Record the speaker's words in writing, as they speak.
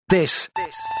This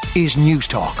is News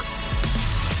Talk.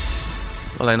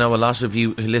 Well, I know a lot of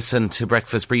you who listen to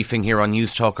Breakfast Briefing here on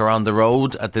News Talk are on the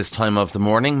road at this time of the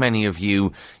morning. Many of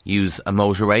you use a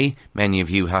motorway. Many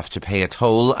of you have to pay a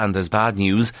toll. And there's bad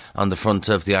news on the front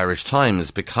of the Irish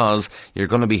Times because you're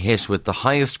going to be hit with the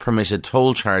highest permitted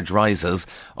toll charge rises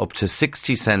up to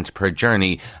 60 cents per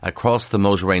journey across the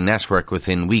motorway network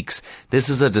within weeks. This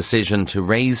is a decision to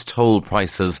raise toll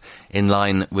prices in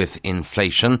line with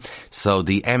inflation. So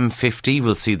the M50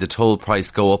 will see the toll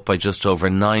price go up by just over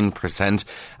 9%.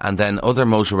 And then other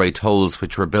motorway tolls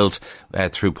which were built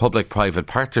through public-private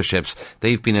partnerships,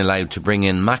 they've been allowed to bring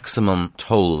in maximum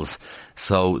tolls.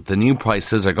 So the new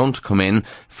prices are going to come in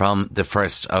from the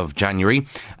 1st of January.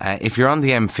 If you're on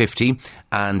the M50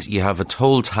 and you have a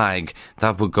toll tag,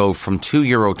 that would go from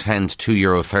 €2.10 to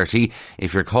 €2.30.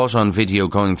 If you're caught on video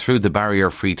going through the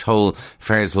barrier-free toll,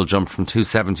 fares will jump from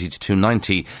 €2.70 to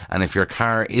 €2.90. And if your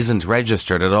car isn't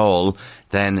registered at all,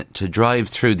 then to drive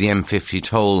through the M50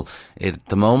 toll, at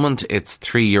the moment it's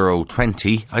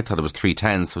 €3.20. I thought it was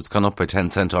 €3.10, so it's gone up by 10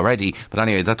 cents already. But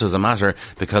anyway, that doesn't matter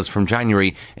because from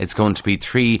January it's going to be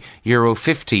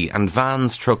 €3.50. And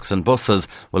vans, trucks and buses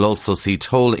will also see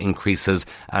toll increases,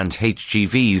 and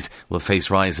HGVs will face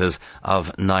rises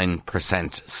of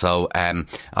 9%. So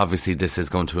obviously this is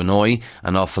going to annoy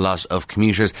an awful lot of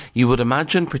commuters. You would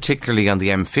imagine, particularly on the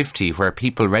M50, where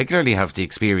people regularly have the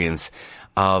experience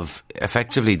of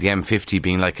effectively the M50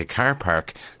 being like a car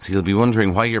park. So you'll be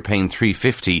wondering why you're paying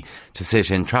 $3.50 to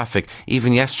sit in traffic.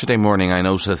 Even yesterday morning I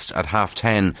noticed at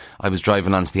 10:30 I was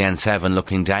driving onto the N7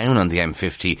 looking down on the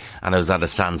M50 and I was at a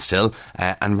standstill,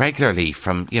 and regularly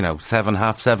from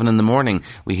 7:30 in the morning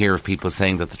we hear of people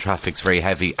saying that the traffic's very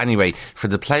heavy. Anyway, for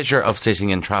the pleasure of sitting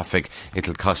in traffic,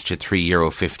 it'll cost you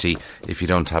 €3.50 if you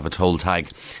don't have a toll tag.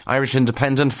 Irish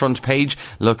Independent front page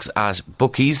looks at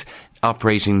bookies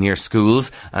operating near schools,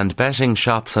 and betting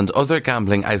shops and other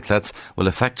gambling outlets will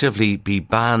effectively be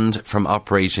banned from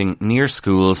operating near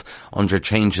schools under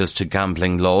changes to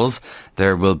gambling laws.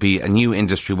 There will be a new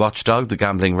industry watchdog, the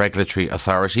Gambling Regulatory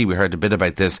Authority. We heard a bit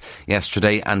about this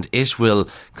yesterday, and it will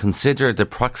consider the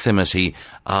proximity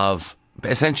of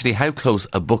essentially how close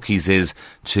a bookies is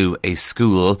to a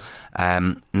school.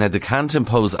 Now, they can't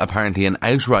impose apparently an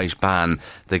outright ban.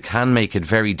 They can make it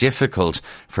very difficult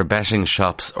for betting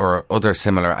shops or other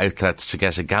similar outlets to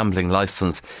get a gambling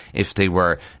licence if they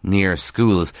were near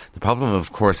schools. The problem,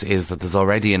 of course, is that there's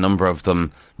already a number of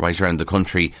them right around the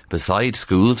country beside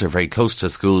schools or very close to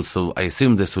schools. So I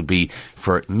assume this would be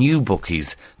for new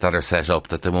bookies that are set up,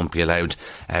 that they won't be allowed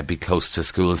be close to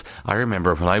schools. I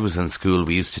remember when I was in school,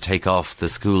 we used to take off the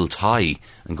school tie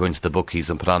and go into the bookies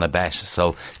and put on a bet.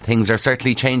 So things are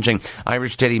certainly changing.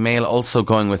 Irish Daily Mail also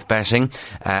going with betting.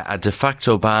 A de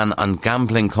facto ban on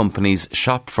gambling companies'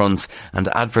 shop fronts and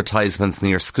advertisements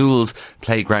near schools,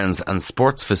 playgrounds and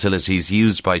sports facilities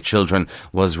used by children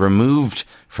was removed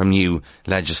from new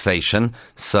legislation.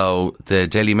 So the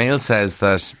Daily Mail says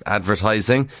that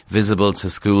advertising visible to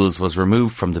schools was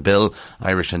removed from the bill.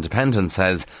 Irish Independent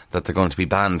says that they're going to be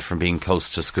banned from being close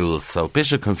to schools. So a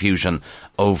bit of confusion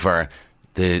over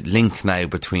the link now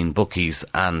between bookies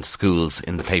and schools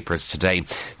in the papers today.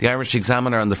 The Irish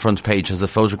Examiner on the front page has a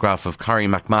photograph of Corrie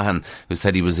McMahon, who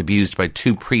said he was abused by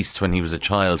two priests when he was a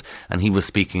child, and he was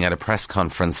speaking at a press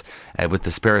conference with the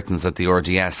Spiritans at the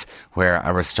RDS, where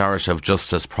a restorative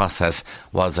justice process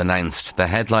was announced. The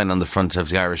headline on the front of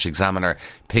the Irish Examiner: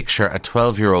 picture a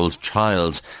 12-year-old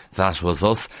child, that was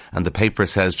us. And the paper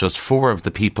says just 4 of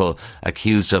the people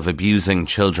accused of abusing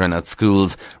children at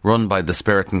schools run by the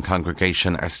Spiritan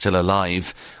congregation are still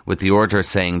alive, with the order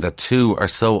saying that 2 are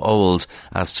so old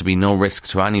as to be no risk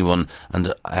to anyone,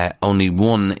 and only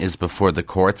 1 is before the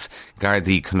courts.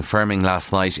 Gardaí confirming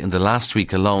last night in the last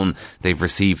week alone they've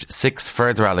received 6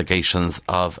 further allegations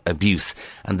of abuse.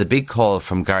 And the big call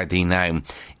from Gardaí now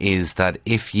is that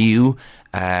if you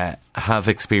have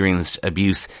experienced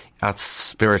abuse at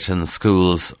Spiritan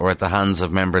schools or at the hands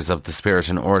of members of the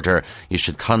Spiritan Order, you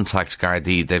should contact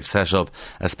Gardaí. They've set up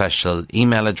a special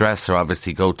email address, or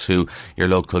obviously go to your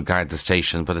local Garda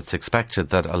station, but it's expected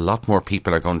that a lot more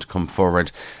people are going to come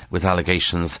forward with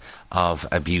allegations of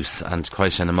abuse. And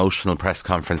quite an emotional press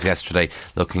conference yesterday,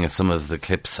 looking at some of the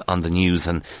clips on the news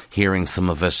and hearing some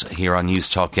of it here on News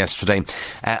Talk yesterday.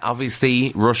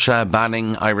 Obviously, Russia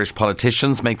banning Irish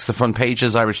politicians makes the front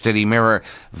pages. Irish Daily Mirror: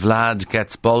 Vlad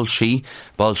gets Bolshoi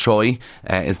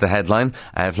is the headline.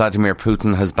 Vladimir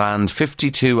Putin has banned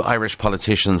 52 Irish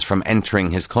politicians from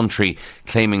entering his country,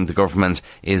 claiming the government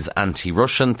is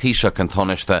anti-Russian. Taoiseach and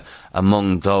Taoiseach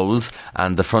among those.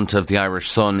 And the front of the Irish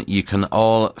Sun: you can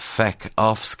all feck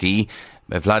off ski.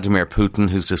 Vladimir Putin,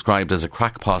 who's described as a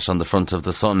crackpot on the front of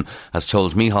the Sun, has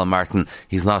told Michal Martin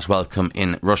he's not welcome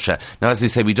in Russia. Now, as we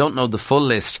say, we don't know the full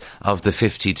list of the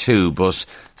 52, but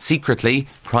secretly,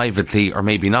 privately, or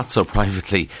maybe not so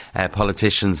privately,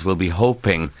 politicians will be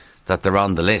hoping that they're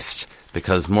on the list,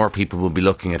 because more people will be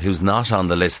looking at who's not on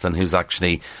the list than who's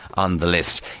actually on the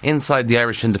list. Inside the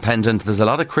Irish Independent, there's a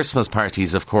lot of Christmas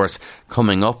parties, of course,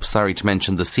 coming up. Sorry to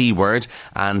mention the C word.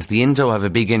 And the Indo have a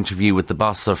big interview with the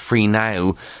boss of Free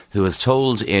Now, who has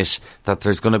told it that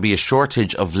there's going to be a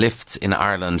shortage of lifts in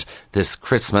Ireland this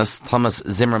Christmas. Thomas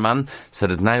Zimmerman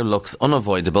said it now looks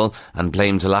unavoidable and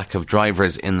blamed a lack of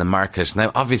drivers in the market.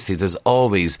 Now, obviously, there's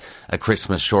always a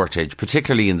Christmas shortage,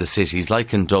 particularly in the cities,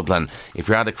 like in Dublin. If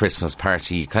you're at a Christmas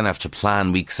party, you kind of have to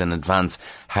plan weeks in advance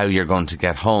how you're going to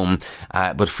get home.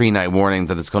 But Free Now warning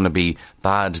that it's going to be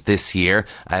bad this year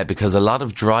because a lot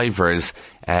of drivers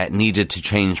needed to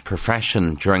change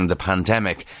profession during the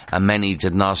pandemic, and many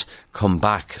did not come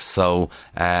back. So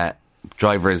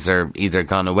drivers are either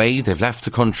gone away, they've left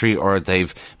the country, or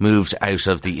they've moved out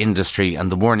of the industry,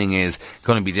 and the warning is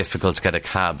going to be difficult to get a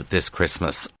cab this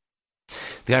Christmas.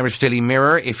 The Irish Daily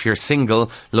Mirror, if you're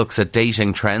single, looks at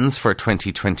dating trends for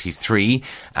 2023,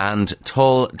 and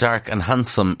tall, dark and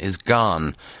handsome is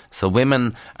gone. So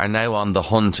women are now on the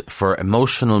hunt for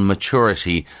emotional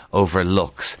maturity over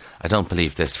looks. I don't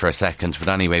believe this for a second, but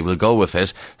anyway, we'll go with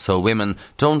it. So women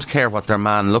don't care what their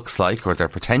man looks like or their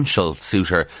potential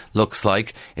suitor looks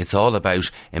like. It's all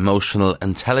about emotional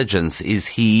intelligence. Is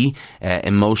he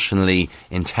emotionally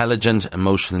intelligent,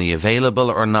 emotionally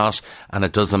available or not? And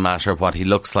it doesn't matter what he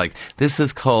looks like. This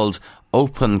is called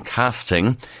open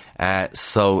casting.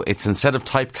 So it's instead of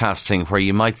typecasting, where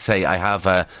you might say, I have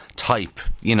a type,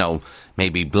 you know,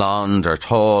 maybe blonde or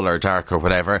tall or dark or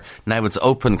whatever. Now it's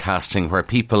open casting, where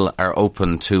people are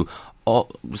open to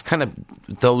kind of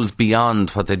those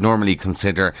beyond what they'd normally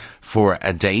consider for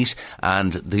a date.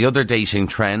 And the other dating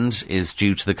trend is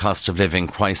due to the cost of living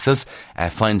crisis.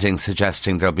 Findings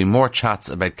suggesting there'll be more chats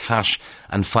about cash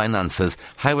and finances.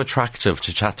 How attractive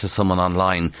to chat to someone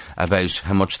online about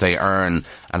how much they earn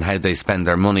and how they spend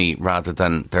their money rather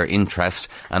than their interest.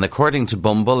 And according to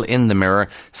Bumble, in the Mirror,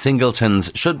 singletons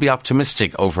should be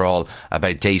optimistic overall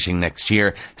about dating next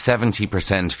year.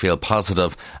 70% feel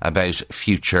positive about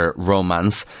future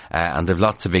romance, and they've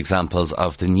lots of examples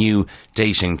of the new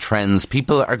dating trends.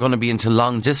 People are going to be into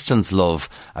long distance love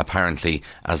apparently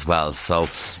as well. So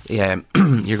you're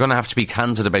going to have to be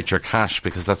candid about your cash,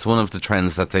 because that's one of the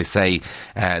trends that they say.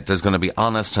 There's going to be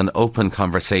honest and open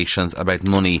conversations about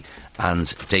money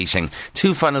and dating.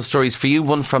 Two final stories for you.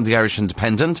 One from the Irish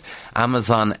Independent.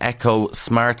 Amazon Echo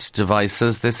smart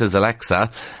devices, this is Alexa,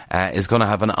 is going to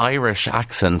have an Irish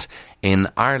accent in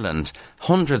Ireland.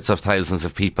 Hundreds of thousands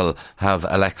of people have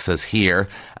Alexas here,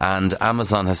 and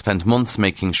Amazon has spent months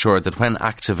making sure that when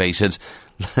activated,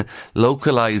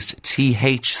 localised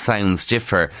TH sounds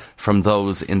differ from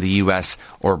those in the US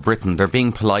or Britain. They're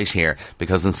being polite here,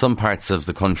 because in some parts of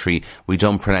the country we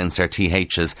don't pronounce our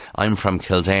THs. I'm from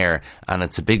Kildare, and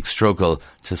it's a big struggle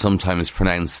to sometimes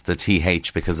pronounce the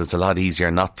TH, because it's a lot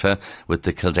easier not to with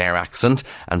the Kildare accent.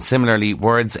 And similarly,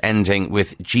 words ending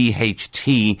with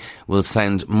GHT will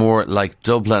sound more like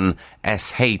Dublin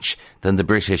SH than the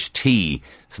British T.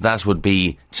 So that would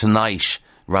be tonight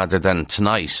rather than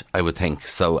tonight, I would think.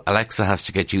 So Alexa has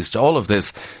to get used to all of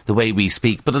this, the way we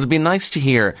speak. But it'll be nice to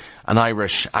hear an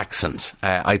Irish accent,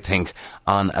 I think,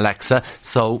 on Alexa.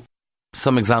 So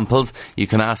some examples: you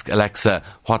can ask Alexa,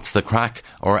 what's the crack?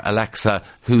 Or Alexa,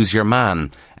 who's your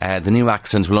man? The new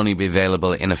accent will only be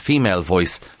available in a female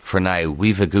voice for now.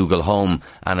 We've a Google Home,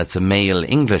 and it's a male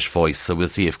English voice, so we'll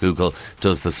see if Google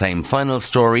does the same. Final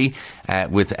story,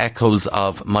 with echoes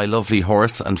of My Lovely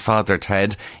Horse and Father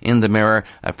Ted. In the Mirror,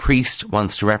 a priest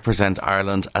wants to represent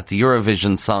Ireland at the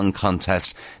Eurovision Song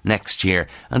Contest next year.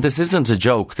 And this isn't a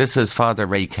joke. This is Father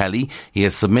Ray Kelly. He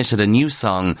has submitted a new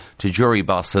song to jury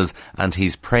bosses, and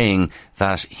he's praying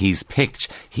that he's picked.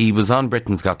 He was on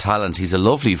Britain's Got Talent. He's a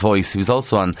lovely voice. He was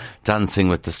also on Dancing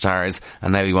with the Stars,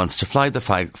 and now he wants to fly the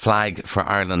flag for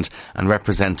Ireland and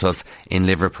represent us in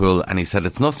Liverpool. And he said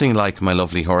it's nothing like My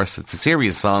Lovely Horse. It's a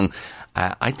serious song.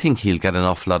 I think he'll get an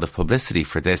awful lot of publicity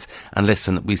for this. And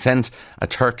listen, we sent a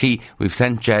turkey, we've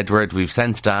sent Jedward, we've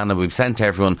sent Dana, we've sent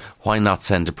everyone. Why not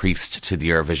send a priest to the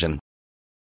Eurovision?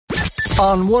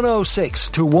 On 106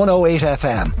 to 108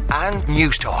 FM and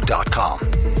newstalk.com.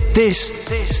 This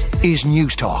is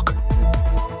Newstalk.